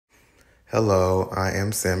Hello, I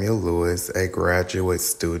am Samuel Lewis, a graduate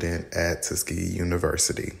student at Tuskegee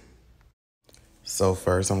University. So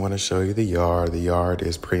first I'm going to show you the yard. The yard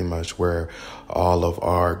is pretty much where all of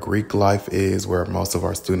our Greek life is, where most of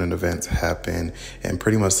our student events happen, and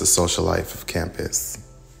pretty much the social life of campus.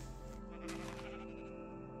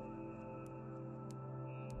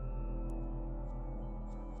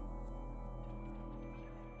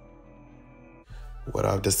 What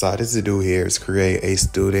I've decided to do here is create a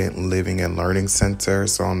student living and learning center.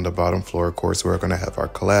 So on the bottom floor, of course, we're going to have our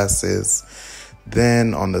classes.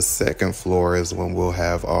 Then on the second floor is when we'll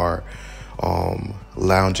have our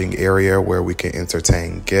lounging area where we can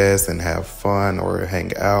entertain guests and have fun or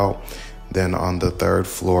hang out. Then on the third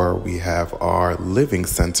floor, we have our living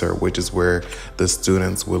center, which is where the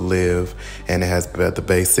students will live, and it has the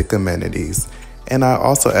basic amenities. And I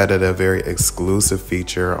also added a very exclusive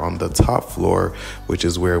feature on the top floor, which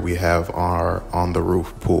is where we have our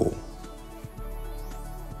on-the-roof pool.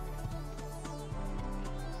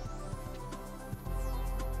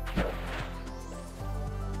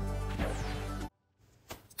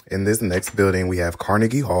 In this next building, we have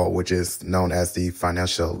Carnegie Hall, which is known as the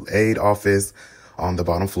financial aid office. On the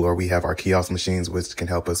bottom floor, we have our kiosk machines, which can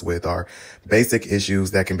help us with our basic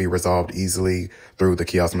issues that can be resolved easily through the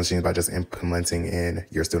kiosk machines by just implementing in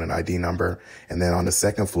your student ID number. And then on the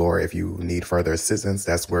second floor, if you need further assistance,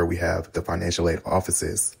 that's where we have the financial aid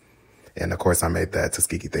offices. And of course, I made that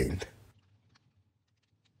Tuskegee themed.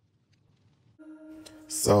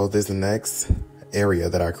 So this next area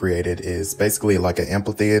that I created is basically like an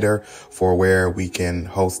amphitheater for where we can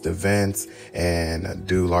host events and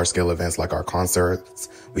do large scale events like our concerts.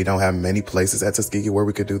 We don't have many places at Tuskegee where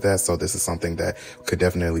we could do that, so this is something that could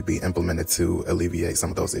definitely be implemented to alleviate some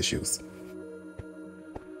of those issues.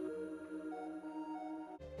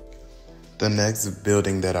 The next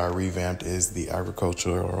building that I revamped is the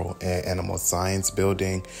agricultural and animal science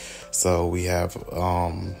building. So we have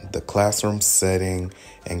the classroom setting,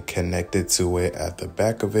 and connected to it at the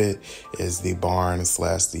back of it is the barn /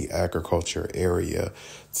 the agriculture area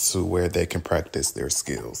to where they can practice their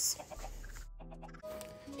skills.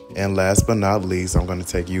 And last but not least, I'm going to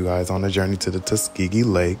take you guys on a journey to the Tuskegee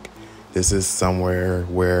Lake. This is somewhere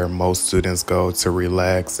where most students go to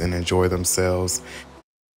relax and enjoy themselves.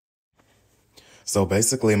 So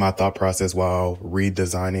basically my thought process while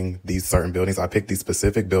redesigning these certain buildings, I picked these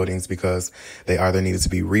specific buildings because they either needed to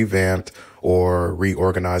be revamped or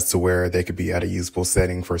reorganized to where they could be at a useful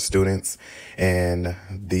setting for students. And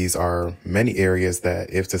these are many areas that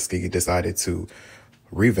if Tuskegee decided to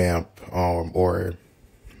revamp or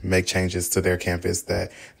make changes to their campus,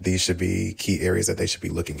 that these should be key areas that they should be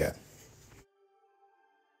looking at.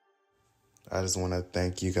 I just want to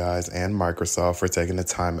thank you guys and Microsoft for taking the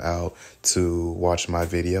time out to watch my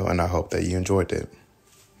video, and I hope that you enjoyed it.